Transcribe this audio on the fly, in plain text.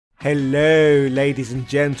Hello ladies and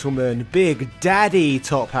gentlemen, Big Daddy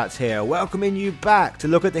Top Hats here, welcoming you back to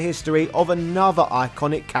look at the history of another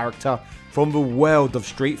iconic character from the world of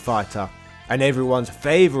Street Fighter, and everyone's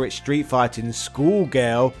favourite street fighting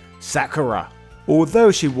schoolgirl, Sakura. Although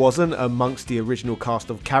she wasn't amongst the original cast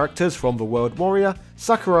of characters from the World Warrior,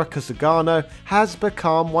 Sakura Kusugano has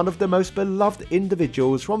become one of the most beloved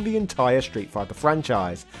individuals from the entire Street Fighter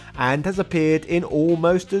franchise, and has appeared in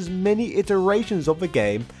almost as many iterations of the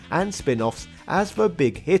game and spin-offs as the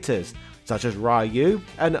big hitters, such as Ryu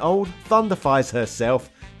and old Thunderfires herself,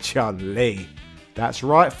 Chun-Li. That's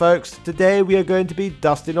right folks, today we are going to be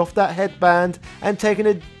dusting off that headband and taking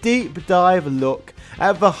a deep dive look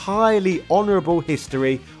at the highly honourable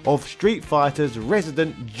history of Street Fighter's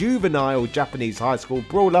resident juvenile Japanese high school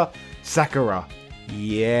brawler, Sakura.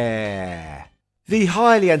 Yeah! The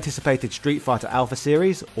highly anticipated Street Fighter Alpha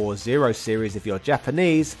series, or Zero series if you're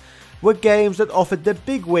Japanese, were games that offered the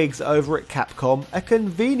bigwigs over at Capcom a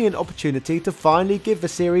convenient opportunity to finally give the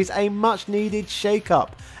series a much needed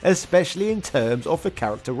shake-up, especially in terms of the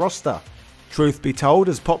character roster. Truth be told,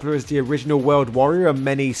 as popular as the original World Warrior and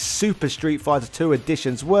many Super Street Fighter 2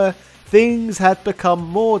 editions were, things had become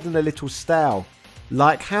more than a little stale.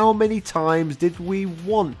 Like, how many times did we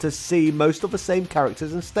want to see most of the same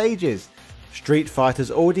characters and stages? Street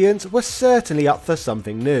Fighter's audience was certainly up for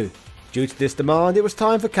something new. Due to this demand, it was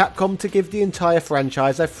time for Capcom to give the entire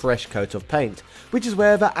franchise a fresh coat of paint, which is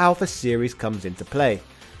where the Alpha series comes into play.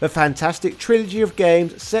 The fantastic trilogy of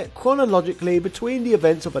games set chronologically between the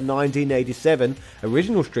events of the 1987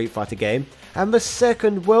 original Street Fighter game and the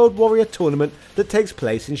second World Warrior tournament that takes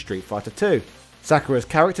place in Street Fighter 2. Sakura's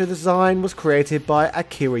character design was created by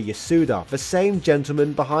Akira Yasuda, the same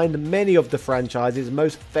gentleman behind many of the franchise's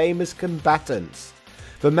most famous combatants.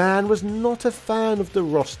 The man was not a fan of the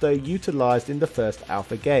roster utilised in the first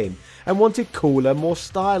Alpha game, and wanted cooler, more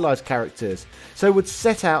stylised characters, so would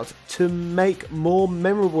set out to make more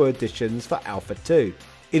memorable additions for Alpha 2.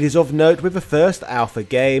 It is of note with the first Alpha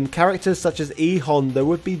game, characters such as E Honda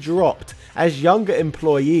would be dropped, as younger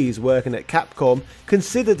employees working at Capcom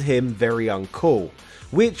considered him very uncool,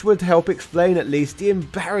 which would help explain at least the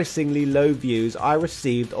embarrassingly low views I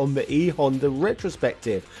received on the E Honda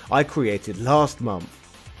retrospective I created last month.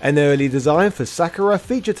 An early design for Sakura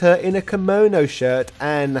featured her in a kimono shirt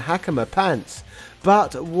and hakama pants,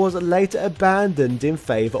 but was later abandoned in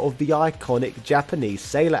favour of the iconic Japanese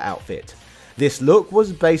sailor outfit. This look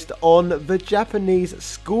was based on the Japanese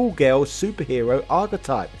schoolgirl superhero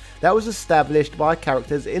archetype that was established by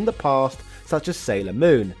characters in the past such as Sailor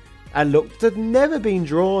Moon, and looked had never been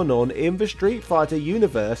drawn on in the Street Fighter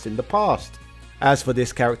universe in the past. As for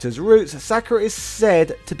this character's roots, Sakura is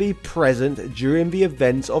said to be present during the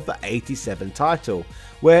events of the 87 title,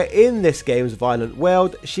 where in this game's violent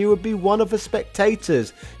world she would be one of the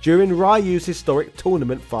spectators during Ryu's historic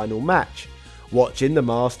tournament final match, watching the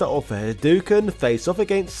master of the Hadouken face off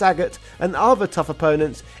against Sagat and other tough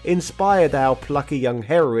opponents inspired our plucky young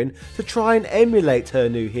heroine to try and emulate her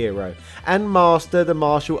new hero and master the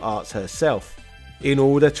martial arts herself. In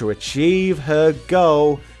order to achieve her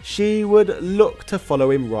goal, she would look to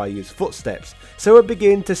follow in Ryu's footsteps, so would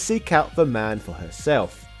begin to seek out the man for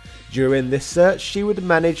herself. During this search, she would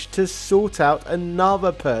manage to sort out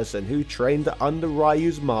another person who trained under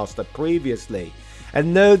Ryu's master previously.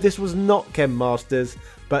 And no, this was not Ken Masters,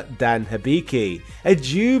 but Dan Hibiki, a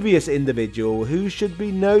dubious individual who should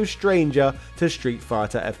be no stranger to Street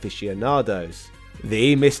Fighter aficionados.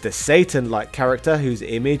 The Mr. Satan-like character, whose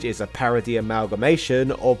image is a parody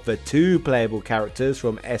amalgamation of the two playable characters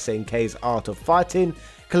from SNK's Art of Fighting,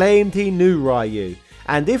 claimed he knew Ryu,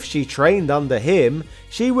 and if she trained under him,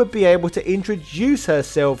 she would be able to introduce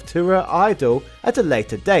herself to her idol at a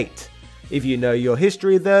later date. If you know your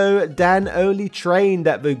history though, Dan only trained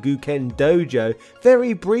at the Guken Dojo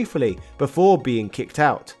very briefly before being kicked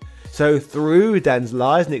out. So through Dan's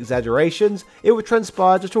lies and exaggerations, it would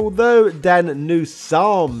transpire that although Dan knew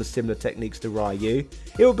some similar techniques to Ryu,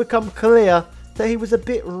 it would become clear that he was a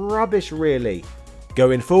bit rubbish really.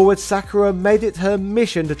 Going forward, Sakura made it her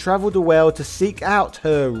mission to travel the world to seek out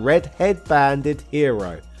her red headbanded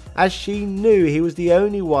hero, as she knew he was the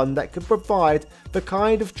only one that could provide the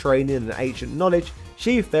kind of training and ancient knowledge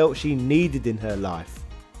she felt she needed in her life.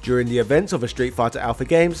 During the events of a Street Fighter Alpha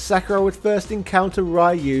game, Sakura would first encounter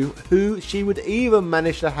Ryu, who she would even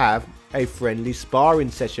manage to have a friendly sparring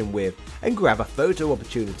session with and grab a photo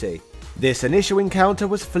opportunity. This initial encounter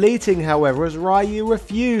was fleeting however, as Ryu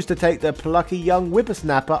refused to take the plucky young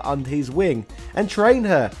whippersnapper under his wing and train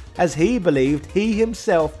her, as he believed he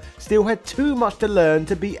himself still had too much to learn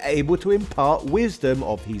to be able to impart wisdom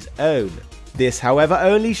of his own. This however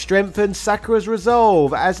only strengthened Sakura's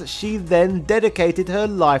resolve, as she then dedicated her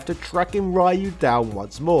life to tracking Ryu down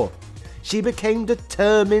once more. She became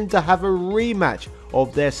determined to have a rematch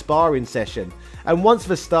of their sparring session, and once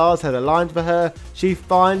the stars had aligned for her, she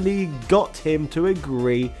finally got him to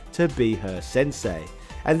agree to be her sensei.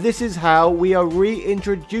 And this is how we are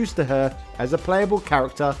reintroduced to her as a playable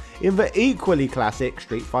character in the equally classic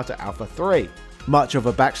Street Fighter Alpha 3. Much of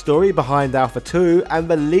the backstory behind Alpha 2 and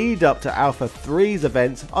the lead up to Alpha 3's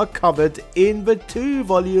events are covered in the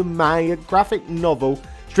 2-volume manga graphic novel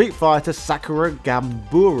Street Fighter Sakura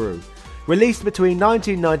Gamburu, released between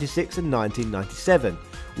 1996 and 1997,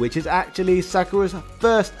 which is actually Sakura's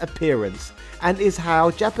first appearance and is how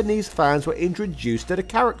Japanese fans were introduced to the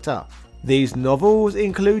character. These novels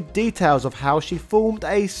include details of how she formed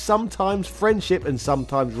a sometimes friendship and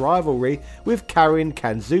sometimes rivalry with Karin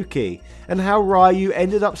Kanzuki, and how Ryu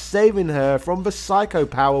ended up saving her from the psycho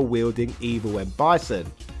power wielding Evil M. Bison.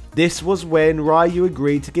 This was when Ryu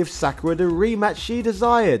agreed to give Sakura the rematch she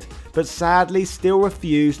desired, but sadly still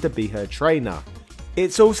refused to be her trainer.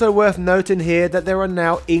 It's also worth noting here that there are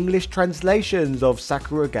now English translations of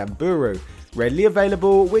Sakura Gamburu, readily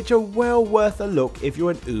available, which are well worth a look if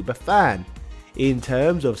you're an Uber fan. In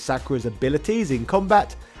terms of Sakura's abilities in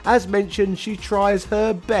combat, as mentioned, she tries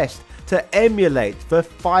her best to emulate the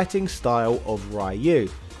fighting style of Ryu,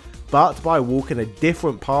 but by walking a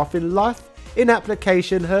different path in life. In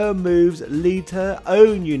application, her moves lead to her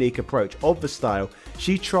own unique approach of the style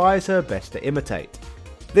she tries her best to imitate.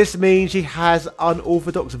 This means she has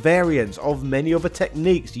unorthodox variants of many of the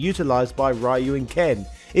techniques utilised by Ryu and Ken,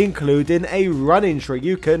 including a running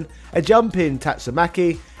Shoryuken, a jumping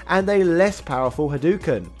Tatsumaki, and a less powerful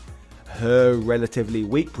Hadouken. Her relatively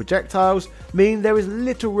weak projectiles mean there is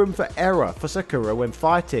little room for error for Sakura when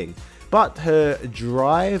fighting, but her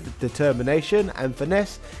drive, determination and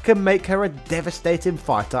finesse can make her a devastating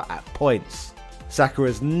fighter at points.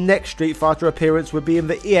 Sakura's next Street Fighter appearance would be in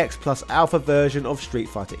the EX plus Alpha version of Street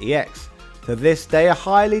Fighter EX. To this day a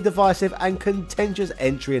highly divisive and contentious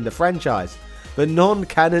entry in the franchise. The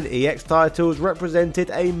non-canon EX titles represented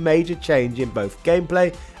a major change in both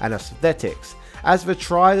gameplay and aesthetics, as the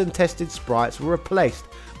tried and tested sprites were replaced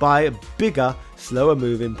by bigger, slower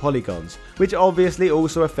moving polygons, which obviously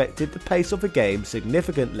also affected the pace of the game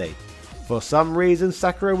significantly. For some reason,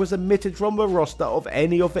 Sakura was omitted from the roster of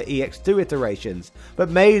any of the EX2 iterations, but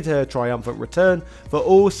made her triumphant return for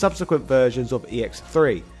all subsequent versions of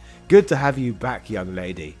EX3. Good to have you back, young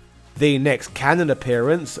lady. The next canon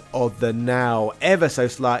appearance of the now ever so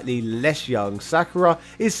slightly less young Sakura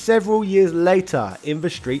is several years later in the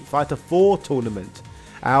Street Fighter 4 tournament.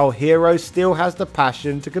 Our hero still has the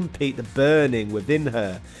passion to compete burning within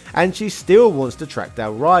her, and she still wants to track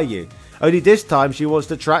down Ryu. Only this time she wants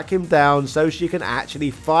to track him down so she can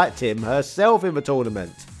actually fight him herself in the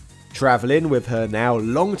tournament. Travelling with her now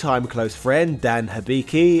longtime close friend Dan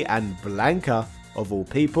Hibiki and Blanca, of all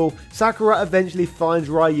people, Sakura eventually finds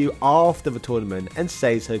Ryu after the tournament and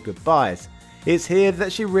says her goodbyes. It's here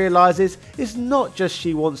that she realises it's not just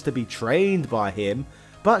she wants to be trained by him,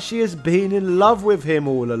 but she has been in love with him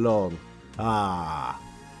all along.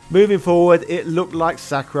 Moving forward, it looked like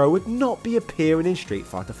Sakura would not be appearing in Street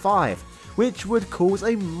Fighter V, which would cause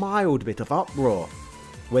a mild bit of uproar.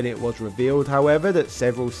 When it was revealed, however, that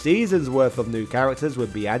several seasons worth of new characters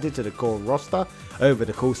would be added to the core roster over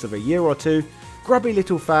the course of a year or two, grubby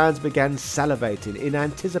little fans began salivating in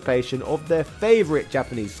anticipation of their favourite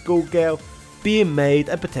Japanese schoolgirl being made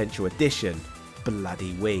a potential addition.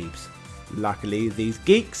 Bloody weebs. Luckily, these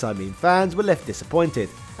geeks, fans, were left disappointed,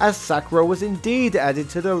 as Sakura was indeed added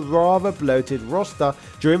to the rather bloated roster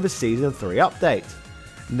during the Season 3 update.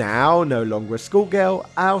 Now, no longer a schoolgirl,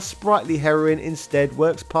 our sprightly heroine instead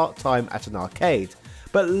works part-time at an arcade,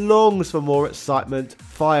 but longs for more excitement,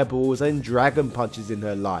 fireballs and dragon punches in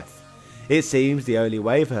her life. It seems the only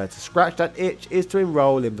way for her to scratch that itch is to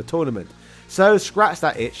enroll in the tournament, so scratch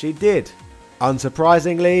that itch she did.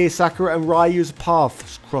 Unsurprisingly, Sakura and Ryu's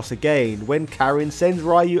paths cross again when Karin sends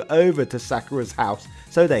Ryu over to Sakura's house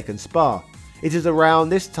so they can spar. It is around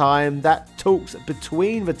this time that talks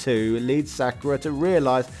between the two lead Sakura to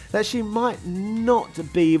realise that she might not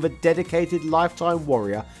be the dedicated lifetime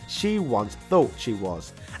warrior she once thought she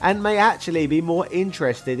was, and may actually be more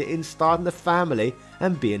interested in starting a family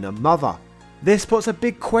and being a mother. This puts a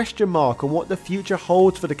big question mark on what the future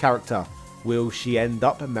holds for the character. Will she end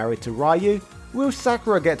up married to Ryu? Will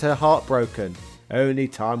Sakura get her heart broken? Only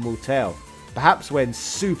time will tell. Perhaps when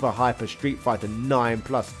Super Hyper Street Fighter 9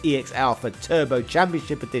 Plus EX Alpha Turbo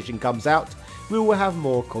Championship Edition comes out, we will have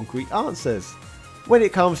more concrete answers. When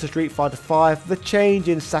it comes to Street Fighter V, the change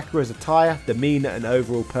in Sakura's attire, demeanour and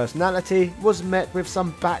overall personality was met with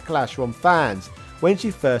some backlash from fans when she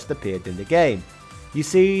first appeared in the game. You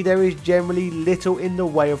see, there is generally little in the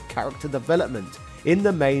way of character development in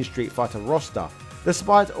the main Street Fighter roster,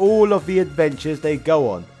 despite all of the adventures they go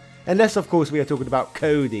on. Unless of course we are talking about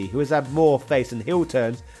Cody, who has had more face and heel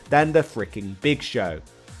turns than the freaking Big Show.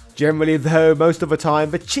 Generally though, most of the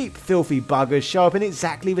time the cheap filthy buggers show up in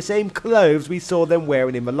exactly the same clothes we saw them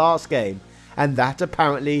wearing in the last game, and that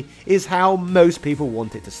apparently is how most people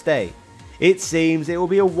want it to stay. It seems it will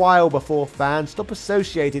be a while before fans stop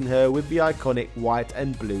associating her with the iconic white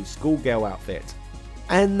and blue schoolgirl outfit.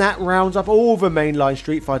 And that rounds up all the mainline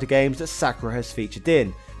Street Fighter games that Sakura has featured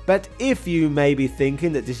in. But if you may be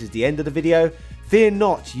thinking that this is the end of the video, fear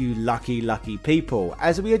not you lucky people,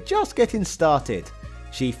 as we are just getting started.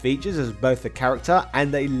 She features as both a character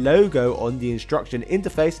and a logo on the instruction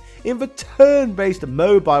interface in the turn-based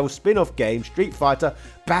mobile spin-off game Street Fighter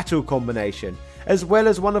Battle Combination, as well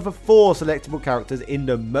as one of the 4 selectable characters in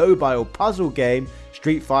the mobile puzzle game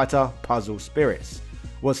Street Fighter Puzzle Spirits.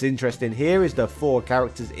 What's interesting here is the 4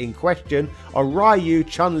 characters in question are Ryu,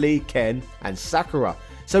 Chun-Li, Ken and Sakura,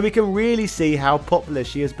 so we can really see how popular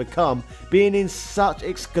she has become being in such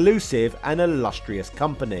exclusive and illustrious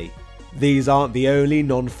company. These aren't the only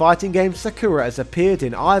non-fighting games Sakura has appeared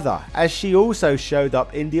in either, as she also showed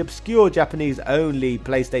up in the obscure Japanese only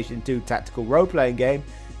PlayStation 2 tactical role-playing game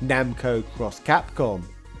Namco Cross Capcom.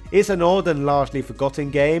 It's an odd and largely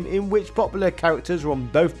forgotten game in which popular characters from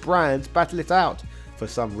both brands battle it out for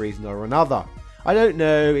some reason or another. I don't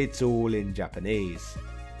know, it's all in Japanese.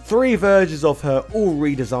 3 versions of her, all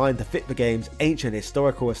redesigned to fit the game's ancient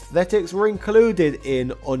historical aesthetics, were included in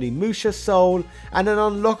Onimusha Soul, and an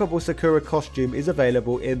unlockable Sakura costume is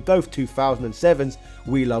available in both 2007's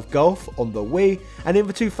We Love Golf on the Wii and in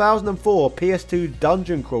the 2004 PS2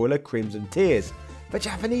 dungeon crawler Crimson Tears. The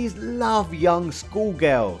Japanese love young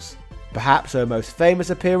schoolgirls. Perhaps her most famous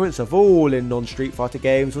appearance of all in non-Street Fighter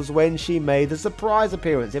games was when she made a surprise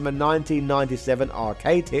appearance in the 1997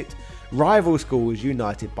 arcade hit Rival Schools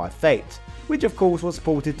United by Fate, which of course was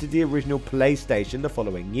ported to the original PlayStation the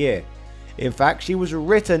following year. In fact, she was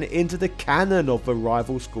written into the canon of the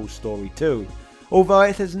Rival Schools story too, although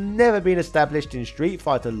it has never been established in Street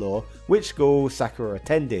Fighter lore which school Sakura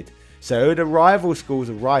attended, so the Rival Schools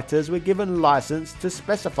writers were given license to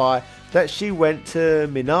specify that she went to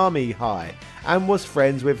Minami High and was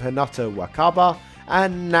friends with Hinata Wakaba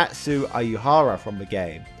and Natsu Ayuhara from the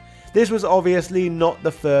game. This was obviously not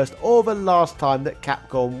the first or the last time that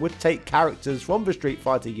Capcom would take characters from the Street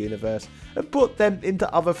Fighter universe and put them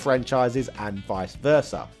into other franchises and vice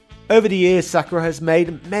versa. Over the years, Sakura has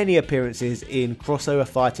made many appearances in crossover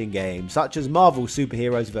fighting games such as Marvel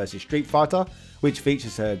Superheroes vs Street Fighter, which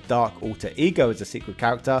features her dark alter ego as a secret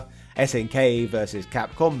character, SNK vs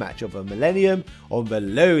Capcom Match of the Millennium on the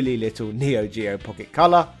lowly little Neo Geo Pocket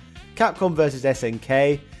Color, Capcom vs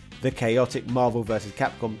SNK, the chaotic Marvel vs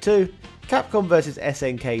Capcom 2, Capcom vs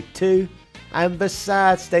SNK 2, and the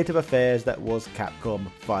sad state of affairs that was Capcom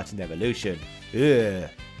Fighting Evolution. Ugh.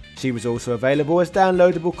 She was also available as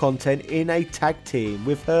downloadable content in a tag team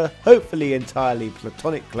with her hopefully entirely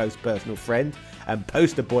platonic close personal friend and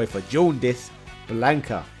poster boy for Jaundice,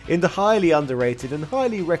 Blanca, in the highly underrated and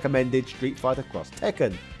highly recommended Street Fighter Cross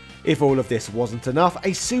Tekken. If all of this wasn't enough,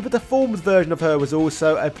 a super deformed version of her was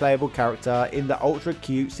also a playable character in the ultra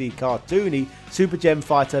cutesy cartoony Super Gem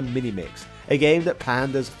Fighter Minimix, a game that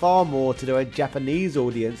panders far more to a Japanese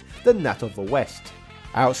audience than that of the West.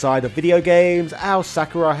 Outside of video games, our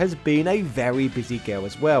Sakura has been a very busy girl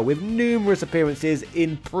as well, with numerous appearances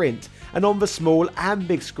in print and on the small and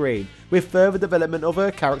big screen, with further development of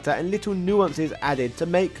her character and little nuances added to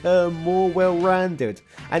make her more well-rounded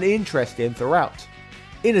and interesting throughout.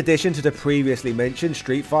 In addition to the previously mentioned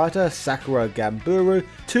Street Fighter Sakura Gamburu,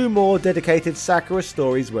 2 more dedicated Sakura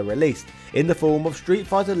stories were released, in the form of Street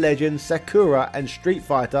Fighter Legends Sakura and Street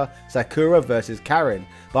Fighter Sakura vs Karin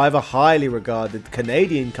by the highly regarded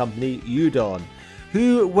Canadian company Udon,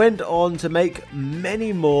 who went on to make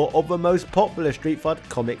many more of the most popular Street Fighter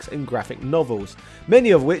comics and graphic novels,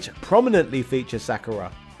 many of which prominently feature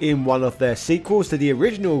Sakura. In one of their sequels to the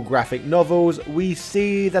original graphic novels, we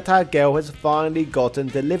see that our girl has finally gotten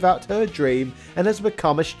to live out her dream and has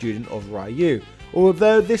become a student of Ryu,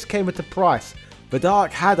 although this came at a price. The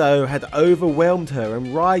Dark Hado had overwhelmed her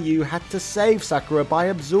and Ryu had to save Sakura by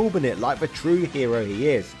absorbing it like the true hero he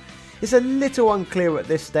is. It's a little unclear at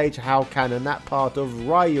this stage how canon that part of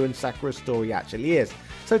Ryu and Sakura's story actually is,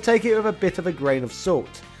 so take it with a bit of a grain of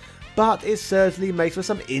salt. But it certainly makes for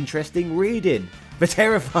some interesting reading. The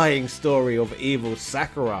terrifying story of evil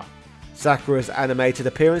Sakura. Sakura's animated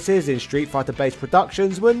appearances in Street Fighter based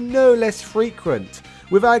productions were no less frequent,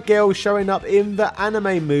 with our girl showing up in the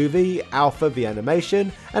anime movie Alpha the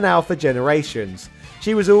Animation and Alpha Generations.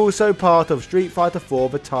 She was also part of Street Fighter 4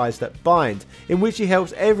 The Ties That Bind, in which she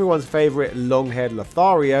helps everyone's favourite long-haired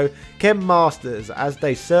Lothario, Ken Masters, as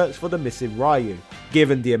they search for the missing Ryu.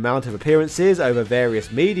 Given the amount of appearances over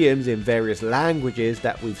various mediums in various languages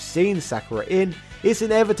that we've seen Sakura in, it's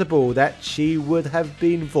inevitable that she would have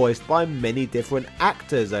been voiced by many different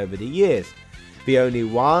actors over the years. The only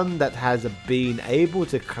one that has been able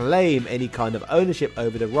to claim any kind of ownership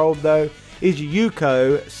over the role though is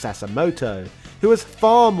Yuko Sakamoto, who has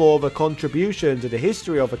far more of a contribution to the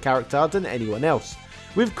history of the character than anyone else,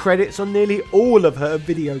 with credits on nearly all of her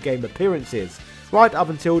video game appearances, right up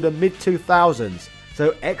until the mid-2000s,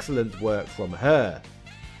 so excellent work from her.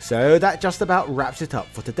 So that just about wraps it up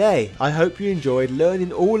for today. I hope you enjoyed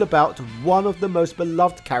learning all about one of the most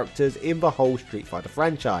beloved characters in the whole Street Fighter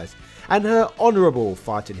franchise, and her honourable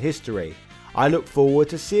fighting history. I look forward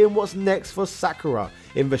to seeing what's next for Sakura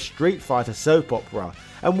in the Street Fighter soap opera,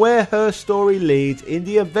 and where her story leads in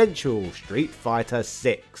the eventual Street Fighter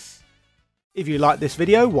 6. If you like this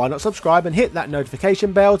video, why not subscribe and hit that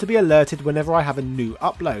notification bell to be alerted whenever I have a new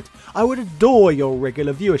upload. I would adore your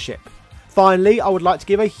regular viewership. Finally, I would like to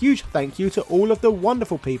give a huge thank you to all of the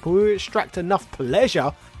wonderful people who extract enough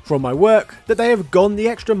pleasure from my work that they have gone the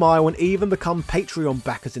extra mile and even become Patreon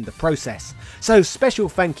backers in the process. So special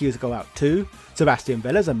thank yous go out to Sebastian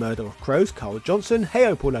Velez, A Murder of Crows, Carl Johnson,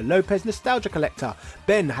 Heo Paulo Lopez, Nostalgia Collector,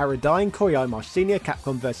 Ben Harradine, Corey Marsh Sr.,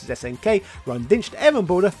 Capcom vs SNK, Ron Dinched, Evan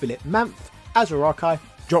Balder, Philip Manth, Azra Archive,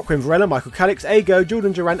 Joaquin Varela, Michael Calix, Ago,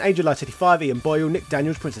 Jordan Durant, Angel Light 85, Ian Boyle, Nick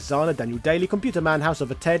Daniels, Princess Zana, Daniel Daly, Computer Man, House of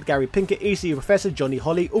a Ted, Gary Pinkett, ECU Professor, Johnny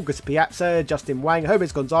Holly, August Piazza, Justin Wang,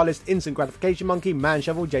 Hobes Gonzalez, Instant Gratification Monkey, Man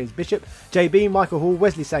Shovel, James Bishop, JB, Michael Hall,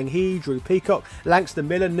 Wesley Sanghi, Drew Peacock, Langston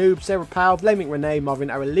Miller, Noob, Sarah Powell, Blaming Renee, Marvin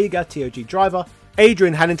Araliga, TOG Driver,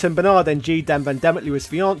 Adrian Hannington, Bernard NG, Dan Van Damme, Lewis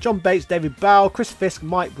Fiant, John Bates, David Bow, Chris Fisk,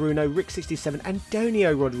 Mike Bruno, Rick67,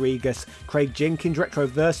 Antonio Rodriguez, Craig Jenkins,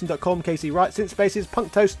 Retroversion.com, Casey Wright, Synth Spaces,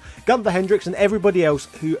 Punk Toast, Gunther Hendricks, and everybody else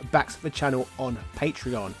who backs the channel on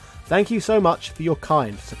Patreon. Thank you so much for your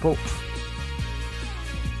kind support.